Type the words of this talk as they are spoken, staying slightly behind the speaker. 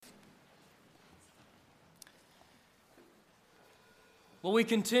Well, we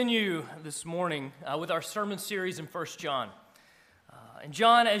continue this morning with our sermon series in 1 John. And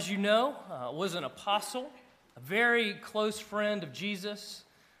John, as you know, was an apostle, a very close friend of Jesus.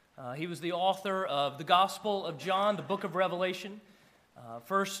 He was the author of the Gospel of John, the book of Revelation,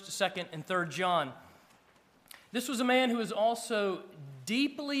 1st, 2nd, and 3rd John. This was a man who was also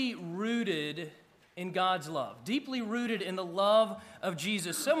deeply rooted in God's love, deeply rooted in the love of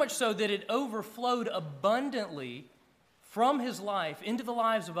Jesus, so much so that it overflowed abundantly from his life into the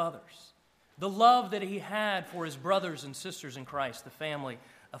lives of others. The love that he had for his brothers and sisters in Christ, the family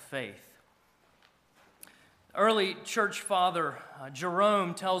of faith. Early church father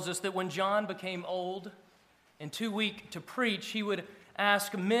Jerome tells us that when John became old and too weak to preach, he would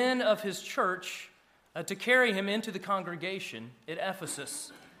ask men of his church to carry him into the congregation at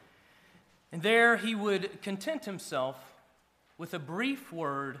Ephesus. And there he would content himself with a brief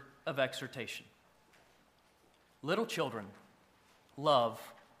word of exhortation. Little children, love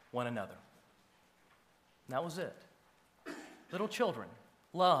one another. And that was it. Little children,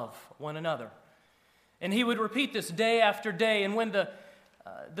 love one another. And he would repeat this day after day. And when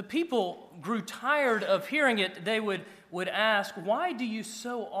the people grew tired of hearing it, they would ask, "Why do you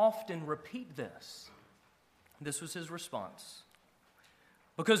so often repeat this?" This was his response.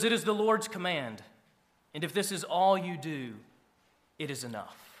 "Because it is the Lord's command, and if this is all you do, it is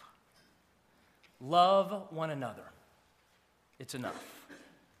enough. Love one another. It's enough."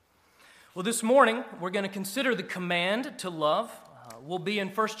 Well, this morning, we're going to consider the command to love. We'll be in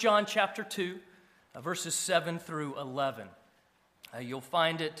 1 John chapter 2, verses 7 through 11. You'll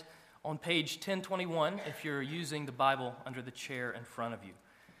find it on page 1021 if you're using the Bible under the chair in front of you.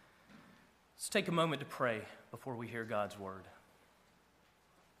 Let's take a moment to pray before we hear God's word.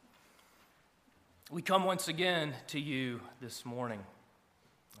 We come once again to you this morning,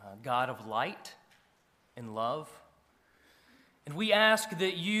 God of light and love. And we ask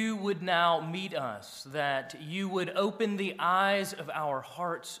that you would now meet us, that you would open the eyes of our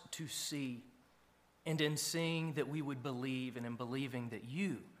hearts to see, and in seeing that we would believe, and in believing that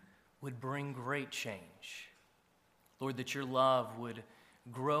you would bring great change. Lord, that your love would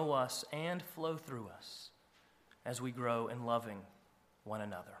grow us and flow through us as we grow in loving one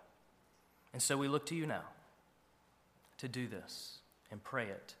another. And so we look to you now to do this and pray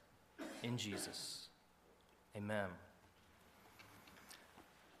it in Jesus. Amen.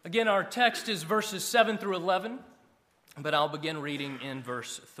 Again, our text is verses 7 through 11, but I'll begin reading in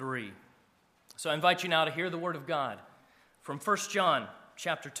verse 3. So I invite you now to hear the word of God from 1 John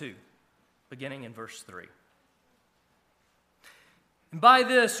chapter 2, beginning in verse 3. "And by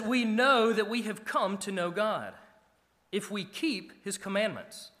this we know that we have come to know God, if we keep his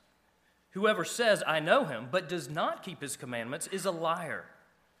commandments. Whoever says, 'I know him,' but does not keep his commandments is a liar,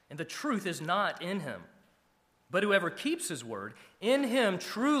 and the truth is not in him. But whoever keeps his word, in him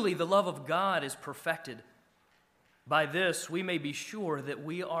truly the love of God is perfected. By this we may be sure that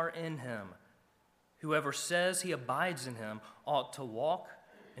we are in him. Whoever says he abides in him ought to walk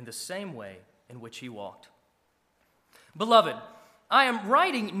in the same way in which he walked. Beloved, I am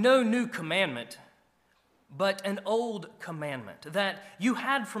writing no new commandment, but an old commandment that you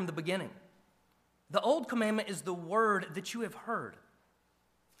had from the beginning. The old commandment is the word that you have heard.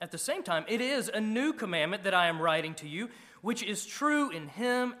 At the same time, it is a new commandment that I am writing to you, which is true in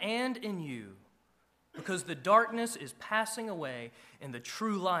him and in you, because the darkness is passing away and the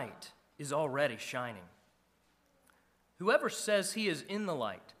true light is already shining. Whoever says he is in the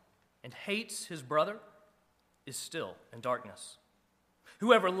light and hates his brother is still in darkness.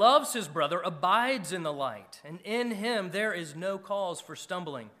 Whoever loves his brother abides in the light, and in him there is no cause for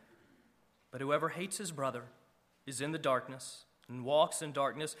stumbling. But whoever hates his brother is in the darkness and walks in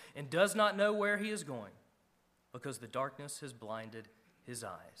darkness and does not know where he is going, because the darkness has blinded his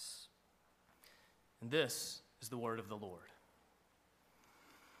eyes." And this is the word of the Lord.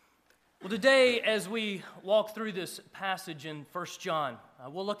 Well, today, as we walk through this passage in 1 John,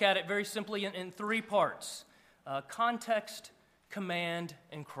 we'll look at it very simply in three parts: context, command,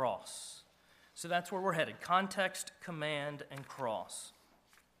 and cross. So that's where we're headed: context, command, and cross.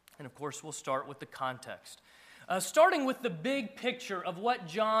 And of course, we'll start with the context. Starting with the big picture of what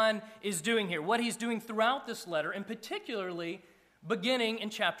John is doing here, what he's doing throughout this letter, and particularly beginning in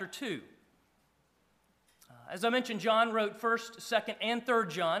chapter 2. As I mentioned, John wrote 1st, 2nd, and 3rd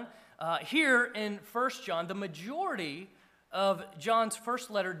John. Here in 1 John, the majority of John's first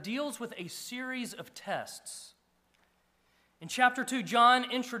letter deals with a series of tests. In chapter 2, John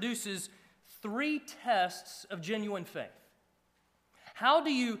introduces 3 tests of genuine faith. How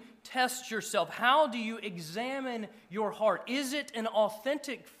do you test yourself? How do you examine your heart? Is it an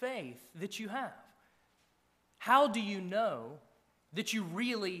authentic faith that you have? How do you know that you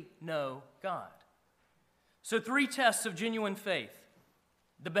really know God. So 3 tests of genuine faith: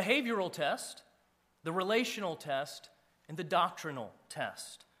 the behavioral test, the relational test, and the doctrinal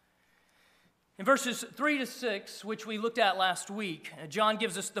test. In verses 3 to 6, which we looked at last week, John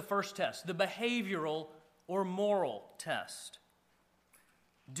gives us the first test, the behavioral or moral test.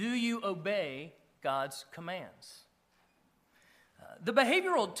 Do you obey God's commands? The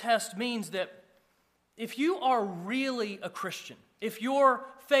behavioral test means that if you are really a Christian, if your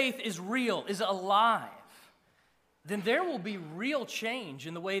faith is real, is alive, then there will be real change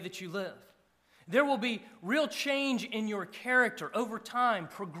in the way that you live. There will be real change in your character over time,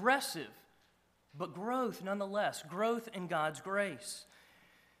 progressive, but growth nonetheless, growth in God's grace.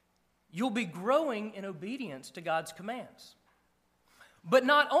 You'll be growing in obedience to God's commands. But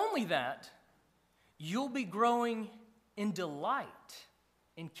not only that, you'll be growing in delight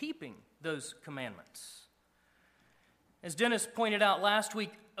in keeping those commandments. As Dennis pointed out last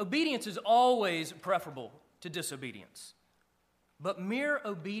week, obedience is always preferable to disobedience. But mere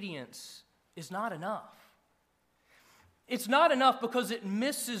obedience is not enough. It's not enough because it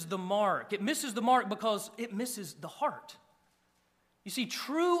misses the mark. It misses the mark because it misses the heart. You see,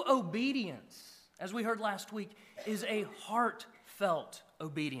 true obedience, as we heard last week, is a heartfelt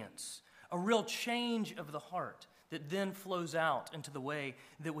obedience, a real change of the heart that then flows out into the way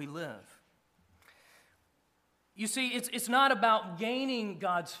that we live. You see, it's not about gaining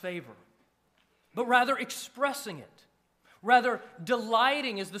God's favor, but rather expressing it. Rather,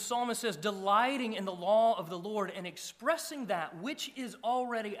 delighting, as the psalmist says, delighting in the law of the Lord and expressing that which is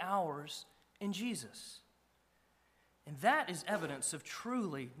already ours in Jesus. And that is evidence of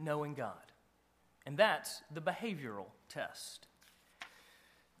truly knowing God. And that's the behavioral test.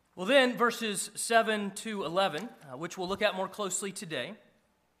 Well, then, verses 7 to 11, which we'll look at more closely today,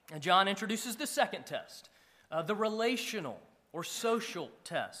 John introduces the second test, the relational or social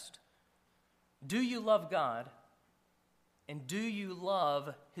test. Do you love God? And do you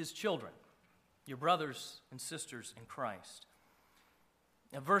love His children, your brothers and sisters in Christ?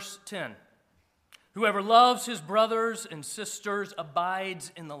 Now, verse 10, whoever loves his brothers and sisters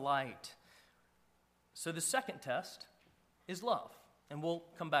abides in the light. So the second test is love, and we'll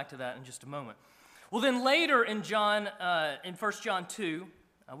come back to that in just a moment. Well, then later in 1 John 2,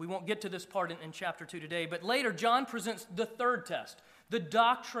 we won't get to this part in chapter 2 today, but later John presents the third test, the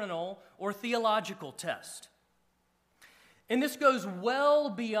doctrinal or theological test. And this goes well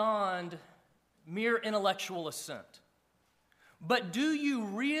beyond mere intellectual assent. But do you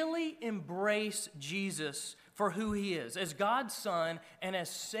really embrace Jesus for who He is, as God's Son and as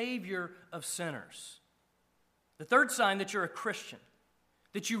Savior of sinners? The third sign that you're a Christian,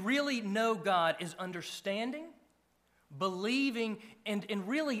 that you really know God, is understanding, believing, and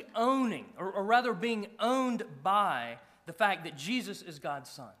really owning, or rather being owned by the fact that Jesus is God's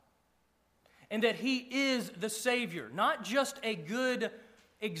Son. And that He is the Savior, not just a good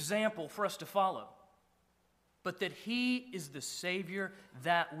example for us to follow, but that He is the Savior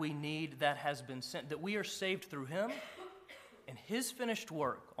that we need, that has been sent, that we are saved through Him and His finished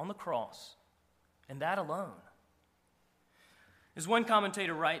work on the cross, and that alone. As one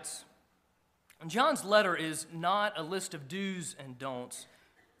commentator writes, John's letter is not a list of do's and don'ts.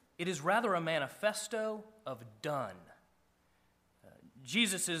 It is rather a manifesto of done.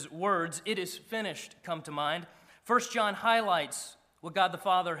 Jesus' words, "It is finished," come to mind. 1 John highlights what God the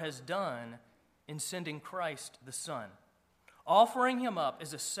Father has done in sending Christ the Son, offering Him up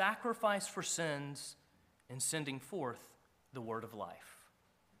as a sacrifice for sins and sending forth the word of life.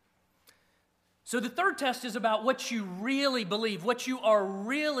 So the third test is about what you really believe, what you are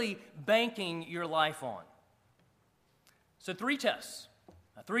really banking your life on. So 3 tests.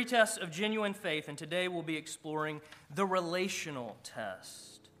 3 tests of genuine faith, and today we'll be exploring the relational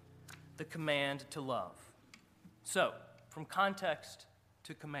test, the command to love. So, from context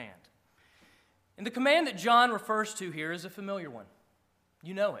to command. And the command that John refers to here is a familiar one.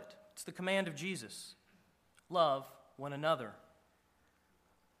 You know it. It's the command of Jesus. Love one another.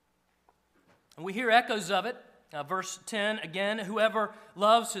 And we hear echoes of it. Verse 10, again, whoever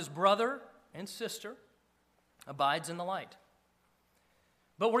loves his brother and sister abides in the light.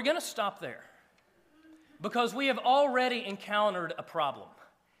 But we're going to stop there because we have already encountered a problem,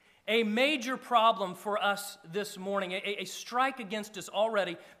 a major problem for us this morning, a strike against us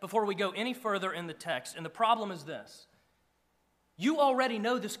already before we go any further in the text. And the problem is this: you already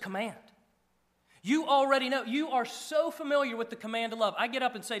know this command. You already know. You are so familiar with the command to love. I get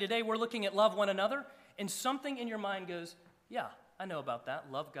up and say, today we're looking at love one another, and something in your mind goes, yeah, I know about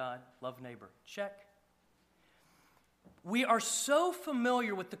that. Love God, love neighbor. Check. We are so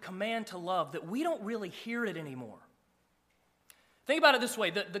familiar with the command to love that we don't really hear it anymore. Think about it this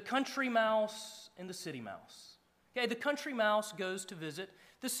way, the country mouse and the city mouse. Okay, the country mouse goes to visit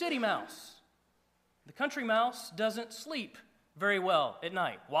the city mouse. The country mouse doesn't sleep very well at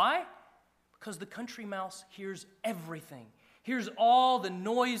night. Why? Because the country mouse hears everything. Hears all the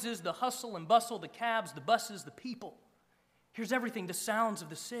noises, the hustle and bustle, the cabs, the buses, the people. Hears everything, the sounds of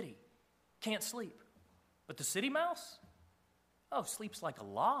the city. Can't sleep. But the city mouse? Oh, sleeps like a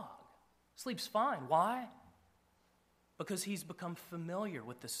log. Sleeps fine. Why? Because he's become familiar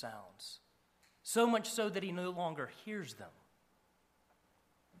with the sounds. So much so that he no longer hears them.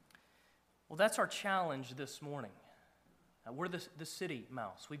 Well, that's our challenge this morning. We're the city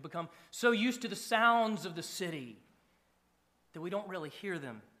mouse. We've become so used to the sounds of the city that we don't really hear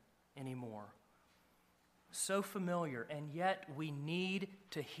them anymore. So familiar, and yet we need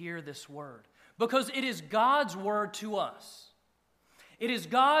to hear this word. Because it is God's word to us. It is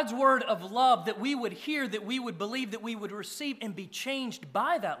God's word of love that we would hear, that we would believe, that we would receive and be changed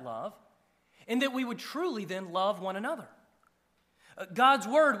by that love, and that we would truly then love one another. God's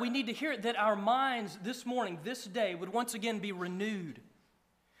word, we need to hear it, that our minds this morning, this day, would once again be renewed,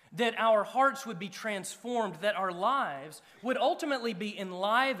 that our hearts would be transformed, that our lives would ultimately be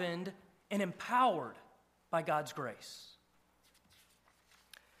enlivened and empowered by God's grace.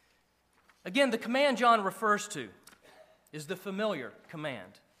 Again, the command John refers to is the familiar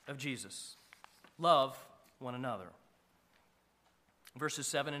command of Jesus. Love one another. Verses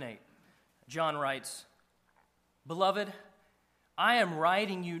 7 and 8. John writes, "Beloved, I am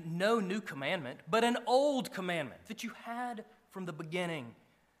writing you no new commandment, but an old commandment that you had from the beginning.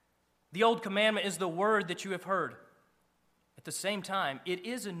 The old commandment is the word that you have heard. At the same time, it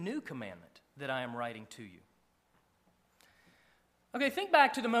is a new commandment that I am writing to you." Okay, think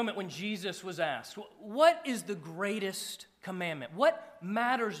back to the moment when Jesus was asked, what is the greatest commandment? What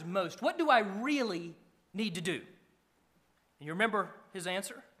matters most? What do I really need to do? And you remember his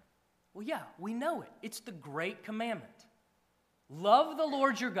answer? Well, yeah, we know it. It's the great commandment. Love the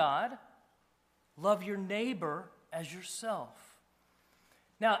Lord your God. Love your neighbor as yourself.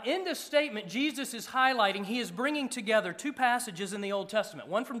 Now, in this statement, Jesus is highlighting, he is bringing together two passages in the Old Testament,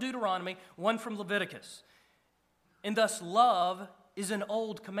 one from Deuteronomy, one from Leviticus. And thus, love is an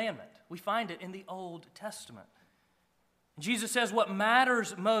old commandment. We find it in the Old Testament. Jesus says what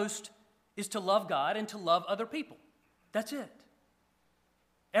matters most is to love God and to love other people. That's it.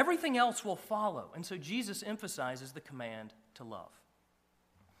 Everything else will follow. And so Jesus emphasizes the command to love.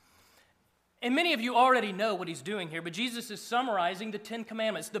 And many of you already know what he's doing here, but Jesus is summarizing the Ten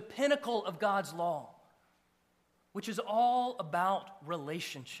Commandments, the pinnacle of God's law, which is all about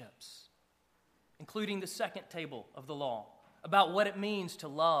relationships, including the second table of the law, about what it means to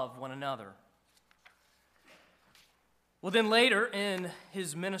love one another. Well, then later in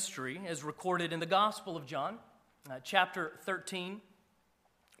his ministry, as recorded in the Gospel of John, chapter 13,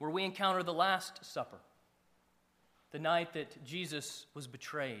 where we encounter the Last Supper, the night that Jesus was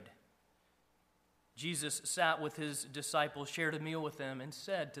betrayed. Jesus sat with his disciples, shared a meal with them, and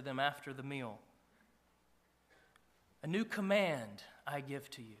said to them after the meal, "A new command I give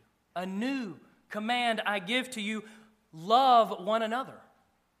to you. A new command I give to you. Love one another.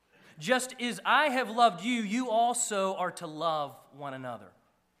 Just as I have loved you, you also are to love one another."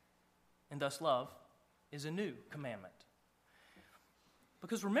 And thus love is a new commandment.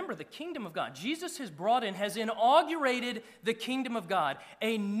 Because remember, the kingdom of God, Jesus has brought in, has inaugurated the kingdom of God.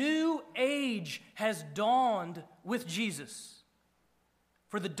 A new age has dawned with Jesus.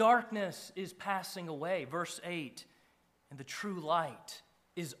 For the darkness is passing away, verse 8, and the true light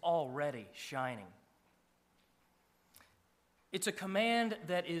is already shining. It's a command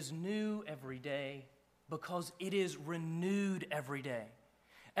that is new every day because it is renewed every day.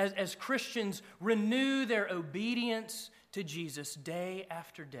 As Christians renew their obedience to Jesus day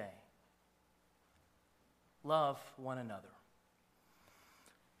after day. Love one another.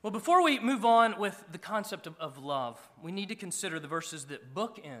 Well, before we move on with the concept of love, we need to consider the verses that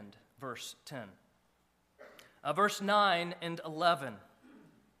bookend verse 10. Verse 9 and 11.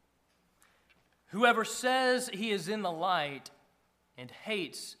 "Whoever says he is in the light and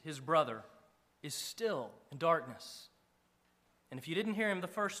hates his brother is still in darkness." And if you didn't hear him the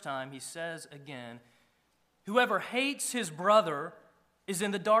first time, he says again, "Whoever hates his brother is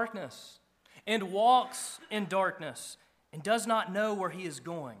in the darkness and walks in darkness and does not know where he is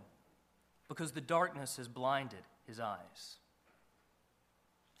going because the darkness has blinded his eyes."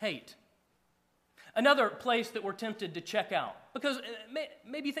 Hate. Another place that we're tempted to check out, because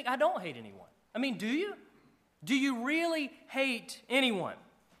maybe you think, I don't hate anyone. I mean, do you? Do you really hate anyone?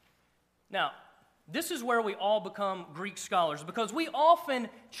 Now, this is where we all become Greek scholars, because we often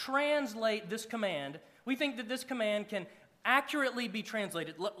translate this command. We think that this command can accurately be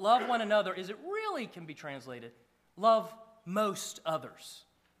translated, love one another, is it really can be translated, love most others.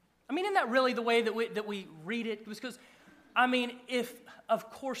 I mean, isn't that really the way that we read it? Because, I mean, if, of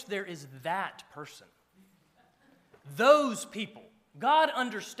course, there is that person, those people, God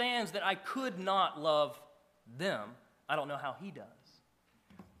understands that I could not love them. I don't know how He does.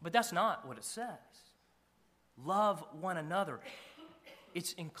 But that's not what it says. Love one another.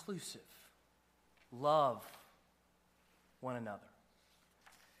 It's inclusive. Love one another.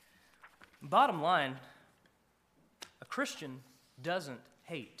 Bottom line, a Christian doesn't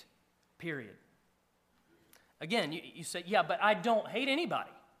hate, period. Again, you say, yeah, but I don't hate anybody.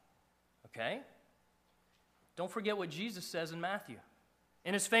 Okay? Don't forget what Jesus says in Matthew.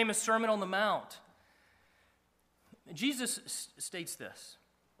 In His famous Sermon on the Mount, Jesus states this.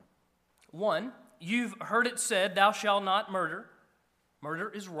 1, you've heard it said, thou shalt not murder. Murder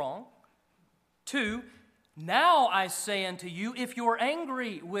is wrong. 2, now I say unto you, if you're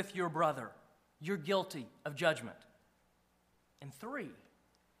angry with your brother, you're guilty of judgment. And 3,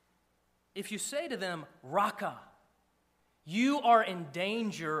 if you say to them, Raka, you are in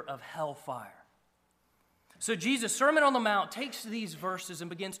danger of hellfire. So Jesus' Sermon on the Mount takes these verses and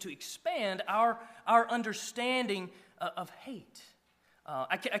begins to expand our understanding of hate.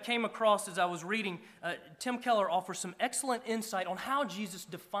 I came across, as I was reading, Tim Keller offers some excellent insight on how Jesus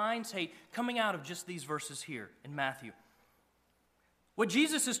defines hate coming out of just these verses here in Matthew. What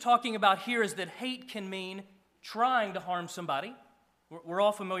Jesus is talking about here is that hate can mean trying to harm somebody. We're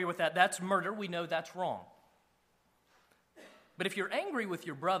all familiar with that. That's murder. We know that's wrong. But if you're angry with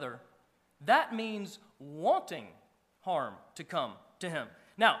your brother, that means wanting harm to come to him.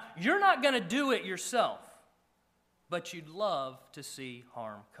 Now, you're not going to do it yourself, but you'd love to see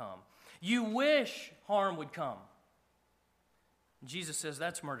harm come. You wish harm would come. Jesus says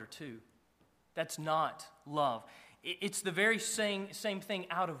that's murder too. That's not love. It's the very same thing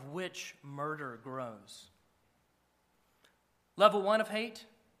out of which murder grows. Level 1 of hate,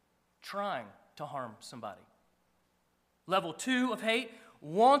 trying to harm somebody. Level 2 of hate,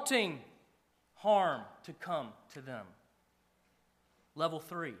 wanting harm to come to them. Level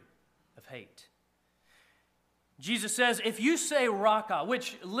 3 of hate. Jesus says, if you say Raka,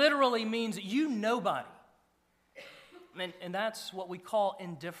 which literally means you nobody, and that's what we call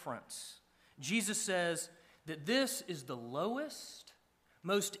indifference. Jesus says that this is the lowest,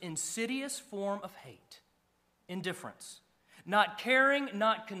 most insidious form of hate, indifference. Not caring,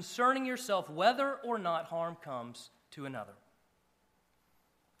 not concerning yourself whether or not harm comes to another.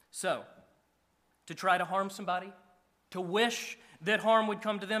 So, to try to harm somebody, to wish that harm would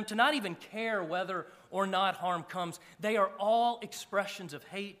come to them, to not even care whether or not harm comes, they are all expressions of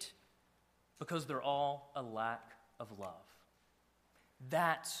hate because they're all a lack of love.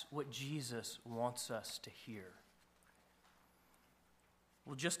 That's what Jesus wants us to hear.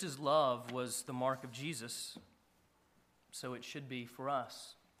 Well, just as love was the mark of Jesus, so it should be for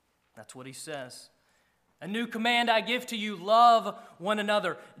us. That's what He says. A new command I give to you, love one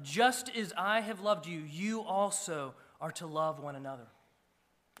another. Just as I have loved you, you also are to love one another.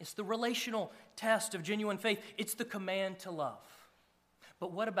 It's the relational test of genuine faith. It's the command to love.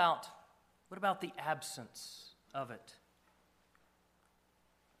 But what about the absence of it?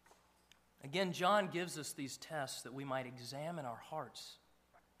 Again, John gives us these tests that we might examine our hearts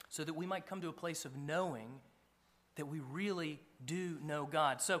so that we might come to a place of knowing that we really do know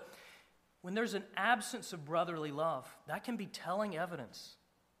God. So, when there's an absence of brotherly love, that can be telling evidence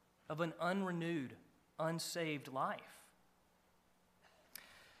of an unrenewed, unsaved life.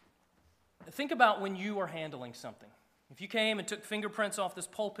 Think about when you are handling something. If you came and took fingerprints off this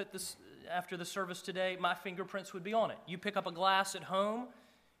pulpit after the service today, my fingerprints would be on it. You pick up a glass at home,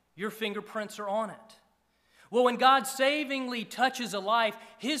 your fingerprints are on it. Well, when God savingly touches a life,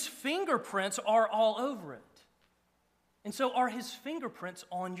 His fingerprints are all over it. And so are His fingerprints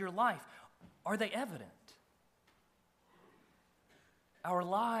on your life. Are they evident? Our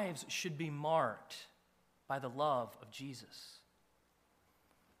lives should be marked by the love of Jesus.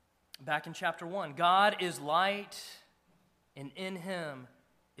 Back in chapter 1, God is light, and in Him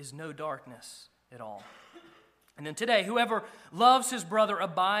is no darkness at all. And then today, whoever loves his brother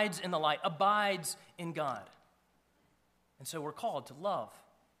abides in the light, abides in God. And so we're called to love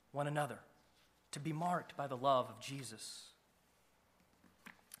one another, to be marked by the love of Jesus.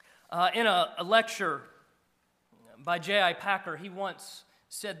 In a lecture by J.I. Packer, he once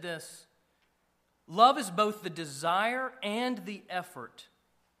said this: love is both the desire and the effort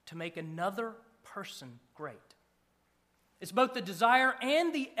to make another person great. It's both the desire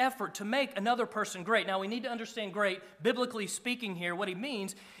and the effort to make another person great. Now, we need to understand great, biblically speaking here. What he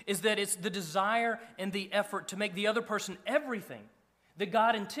means is that it's the desire and the effort to make the other person everything that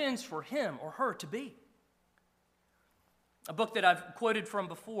God intends for him or her to be. A book that I've quoted from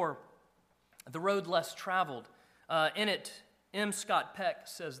before, The Road Less Traveled, in it, M. Scott Peck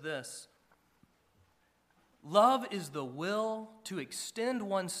says this: love is the will to extend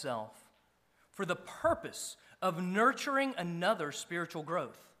oneself for the purpose of nurturing another's spiritual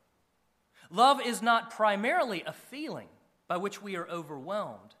growth. Love is not primarily a feeling by which we are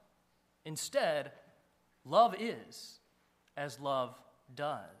overwhelmed. Instead, love is as love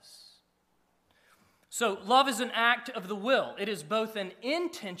does. So, love is an act of the will. It is both an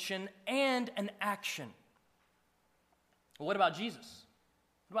intention and an action. Well, what about Jesus?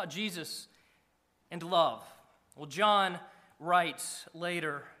 What about Jesus and love? Well, John writes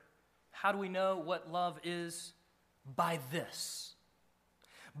later, how do we know what love is? By this.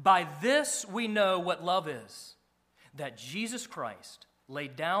 By this we know what love is, that Jesus Christ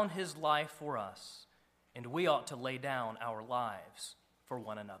laid down his life for us, and we ought to lay down our lives for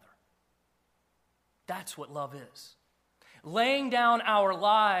one another. That's what love is. Laying down our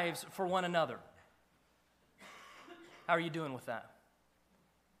lives for one another. How are you doing with that?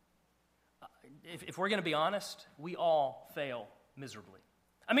 If we're going to be honest, we all fail miserably.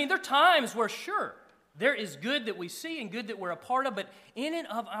 I mean, there are times where, sure, there is good that we see and good that we're a part of, but in and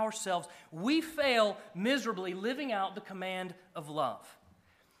of ourselves, we fail miserably living out the command of love.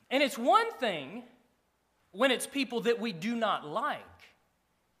 And it's one thing when it's people that we do not like,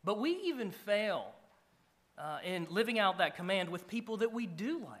 but we even fail in living out that command with people that we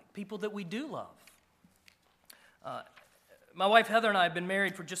do like, people that we do love. My wife Heather and I have been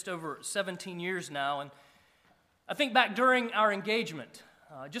married for just over 17 years now, and I think back during our engagement,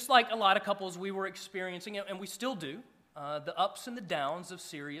 just like a lot of couples, we were experiencing, and we still do, the ups and the downs of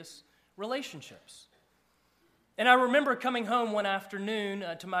serious relationships. And I remember coming home one afternoon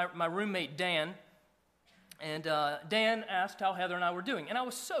to my roommate Dan, and Dan asked how Heather and I were doing. And I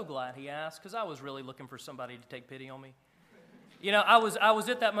was so glad he asked, because I was really looking for somebody to take pity on me. You know, I was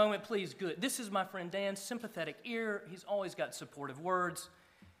at that moment, please, good. This is my friend Dan's sympathetic ear. He's always got supportive words.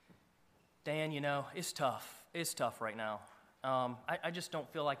 Dan, you know, it's tough. It's tough right now. I just don't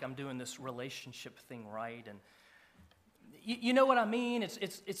feel like I'm doing this relationship thing right. And you know what I mean?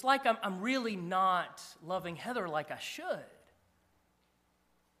 It's like I'm really not loving Heather like I should.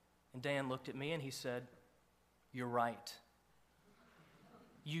 And Dan looked at me and he said, "You're right.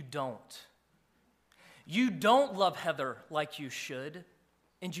 You don't. You don't love Heather like you should,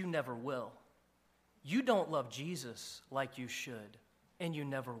 and you never will. You don't love Jesus like you should, and you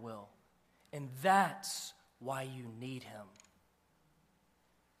never will. And that's why you need him."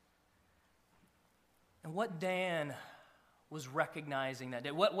 And what Dan was recognizing that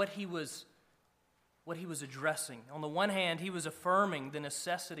day, what he was addressing, on the one hand, he was affirming the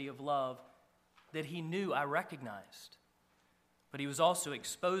necessity of love that he knew I recognized. But he was also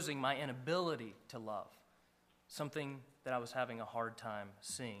exposing my inability to love, something that I was having a hard time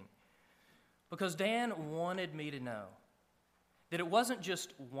seeing. Because Dan wanted me to know that it wasn't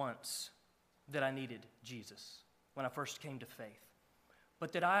just once that I needed Jesus when I first came to faith,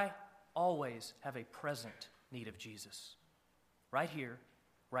 but that I always have a present need of Jesus. Right here,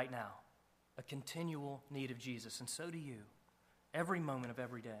 right now. A continual need of Jesus, and so do you, every moment of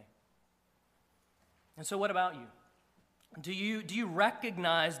every day. And so what about you? Do you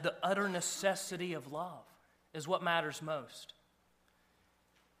recognize the utter necessity of love as what matters most?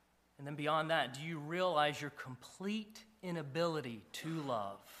 And then beyond that, do you realize your complete inability to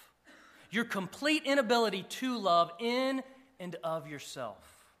love? Your complete inability to love in and of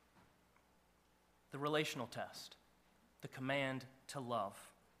yourself. The relational test, the command to love.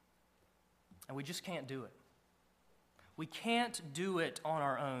 And we just can't do it. We can't do it on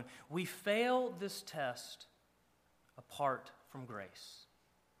our own. We fail this test apart from grace.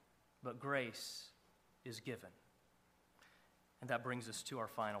 But grace is given. And that brings us to our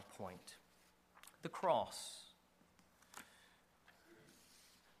final point. The cross.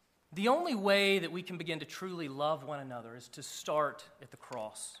 The only way that we can begin to truly love one another is to start at the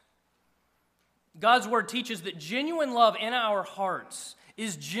cross. God's word teaches that genuine love in our hearts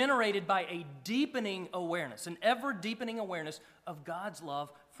is generated by a deepening awareness, an ever-deepening awareness of God's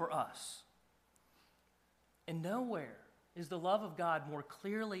love for us. And nowhere is the love of God more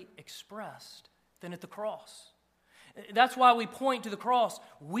clearly expressed than at the cross. That's why we point to the cross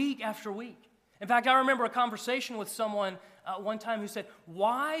week after week. In fact, I remember a conversation with someone one time who said,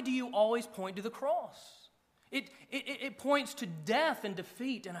 "Why do you always point to the cross? It points to death and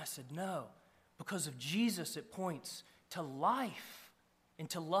defeat." And I said, "No, because of Jesus, it points to life and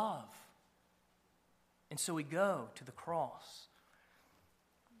to love. And so we go to the cross.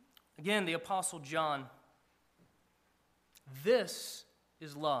 Again, the Apostle John, this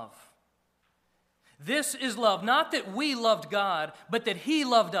is love. This is love, not that we loved God, but that He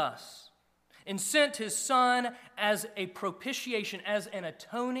loved us and sent His Son as a propitiation, as an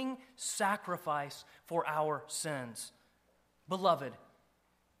atoning sacrifice for our sins. Beloved,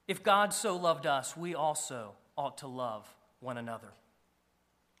 if God so loved us, we also ought to love one another.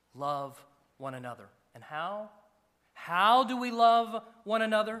 Love one another. And how? How do we love one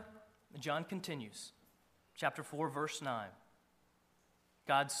another? John continues, chapter 4, verse 9.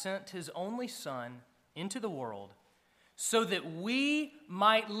 God sent His only Son into the world so that we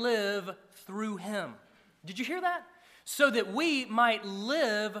might live through Him. Did you hear that? So that we might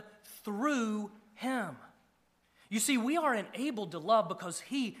live through Him. You see, we are enabled to love because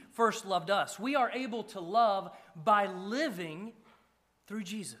He first loved us. We are able to love by living through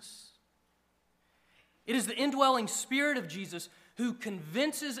Jesus. It is the indwelling Spirit of Jesus who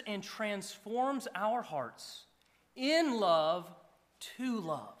convinces and transforms our hearts in love to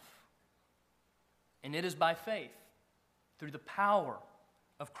love. And it is by faith, through the power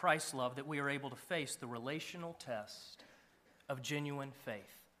of Christ's love, that we are able to face the relational test of genuine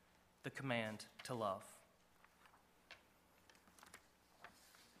faith, the command to love.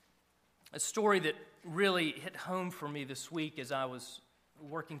 A story that really hit home for me this week as I was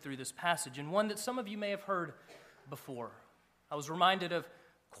working through this passage, and one that some of you may have heard before. I was reminded of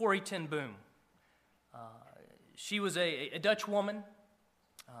Corrie ten Boom. She was a Dutch woman.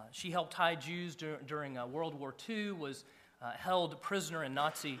 She helped hide Jews during World War II, was held prisoner in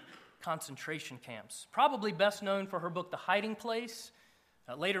Nazi concentration camps. Probably best known for her book, The Hiding Place,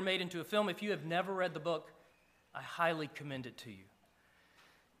 later made into a film. If you have never read the book, I highly commend it to you.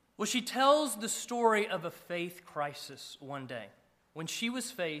 Well, she tells the story of a faith crisis one day when she was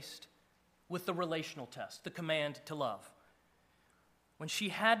faced with the relational test, the command to love. When she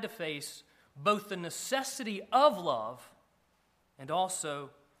had to face both the necessity of love and also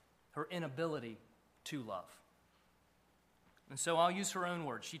her inability to love. And so I'll use her own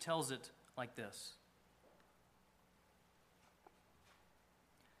words. She tells it like this.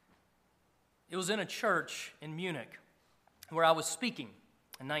 It was in a church in Munich where I was speaking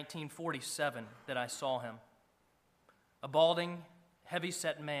in 1947 that I saw him. A balding,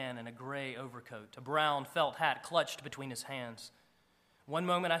 heavy-set man in a gray overcoat, a brown felt hat clutched between his hands. One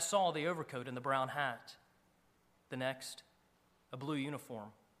moment I saw the overcoat and the brown hat. The next, a blue uniform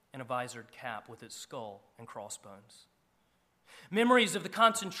and a visored cap with its skull and crossbones. Memories of the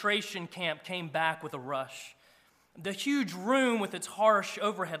concentration camp came back with a rush. The huge room with its harsh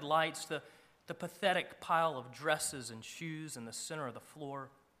overhead lights, the pathetic pile of dresses and shoes in the center of the floor,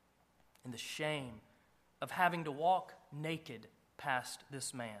 and the shame of having to walk naked past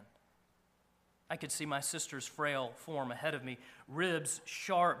this man. I could see my sister's frail form ahead of me, ribs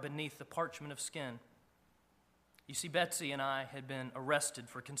sharp beneath the parchment of skin. You see, Betsy and I had been arrested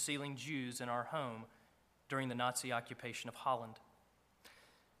for concealing Jews in our home during the Nazi occupation of Holland.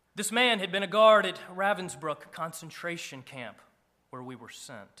 This man had been a guard at Ravensbrück concentration camp where we were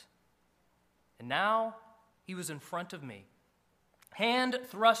sent. And now he was in front of me, hand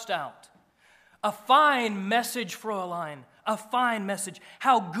thrust out. A fine message, Fräulein, a fine message.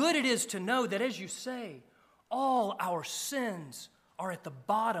 How good it is to know that, as you say, all our sins are at the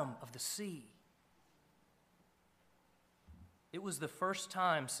bottom of the sea. It was the first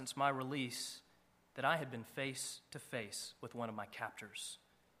time since my release that I had been face to face with one of my captors,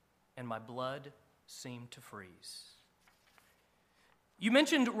 and my blood seemed to freeze. You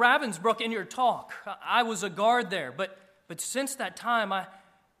mentioned Ravensbrück in your talk. I was a guard there, but since that time, I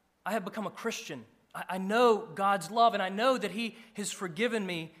have become a Christian. I know God's love, and I know that He has forgiven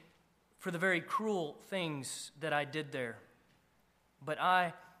me for the very cruel things that I did there. But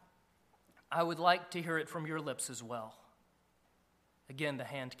I would like to hear it from your lips as well. Again, the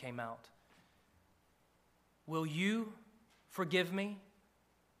hand came out. Will you forgive me?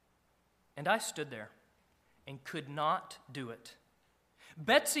 And I stood there and could not do it.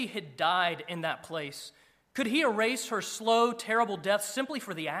 Betsy had died in that place. Could he erase her slow, terrible death simply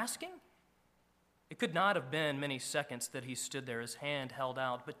for the asking? It could not have been many seconds that he stood there, his hand held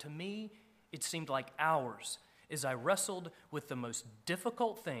out, but to me, it seemed like hours as I wrestled with the most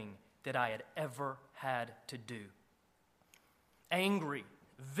difficult thing that I had ever had to do. Angry,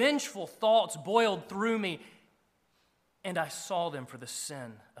 vengeful thoughts boiled through me, and I saw them for the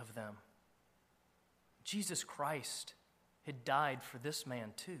sin of them. Jesus Christ had died for this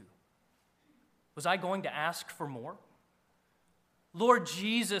man too. Was I going to ask for more? Lord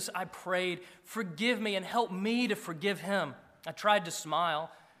Jesus, I prayed, forgive me and help me to forgive him. I tried to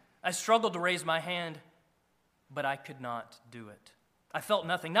smile. I struggled to raise my hand, but I could not do it. I felt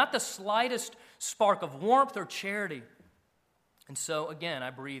nothing, not the slightest spark of warmth or charity. And so, again, I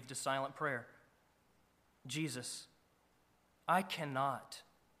breathed a silent prayer. Jesus, I cannot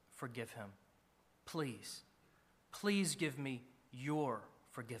forgive him. Please, please give me your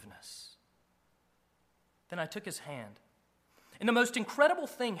forgiveness. Then I took his hand, and the most incredible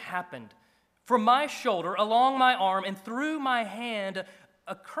thing happened. From my shoulder, along my arm, and through my hand,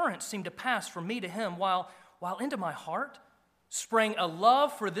 a current seemed to pass from me to him, while into my heart sprang a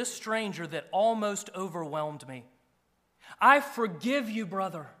love for this stranger that almost overwhelmed me. I forgive you,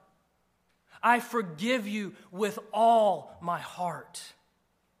 brother. I forgive you with all my heart.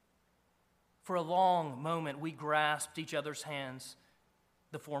 For a long moment, we grasped each other's hands,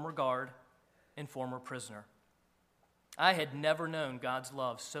 the former guard and former prisoner. I had never known God's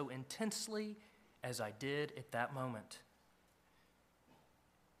love so intensely as I did at that moment.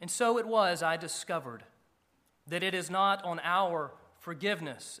 And so it was I discovered that it is not on our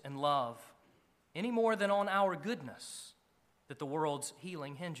forgiveness and love any more than on our goodness that the world's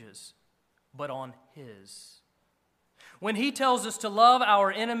healing hinges, but on his. When he tells us to love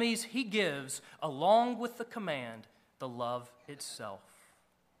our enemies, he gives, along with the command, the love itself.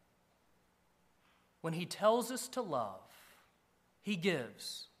 When he tells us to love, he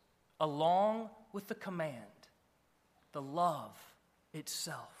gives, along with the command, the love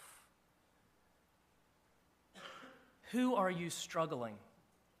itself. Who are you struggling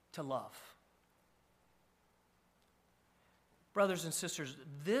to love? Brothers and sisters,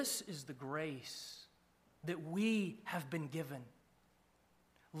 this is the grace that we have been given.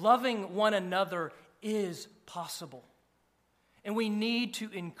 Loving one another is possible. And we need to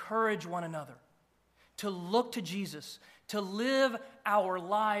encourage one another to look to Jesus, to live our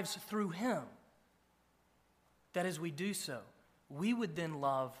lives through him. That as we do so, we would then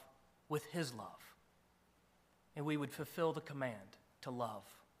love with his love. And we would fulfill the command to love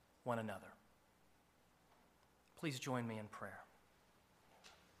one another. Please join me in prayer.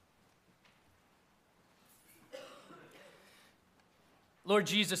 Lord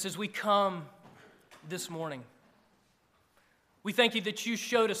Jesus, as we come this morning, we thank you that you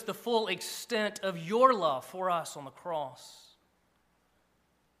showed us the full extent of your love for us on the cross,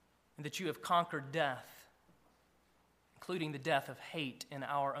 and that you have conquered death, including the death of hate in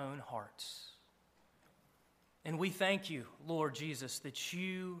our own hearts. And we thank you, Lord Jesus, that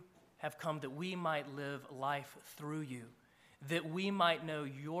you have come that we might live life through you, that we might know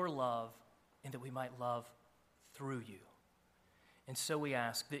your love, and that we might love through you. And so we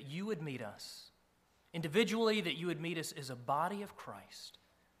ask that you would meet us individually, that you would meet us as a body of Christ,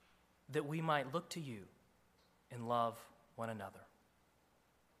 that we might look to you and love one another.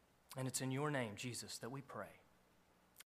 And it's in your name, Jesus, that we pray.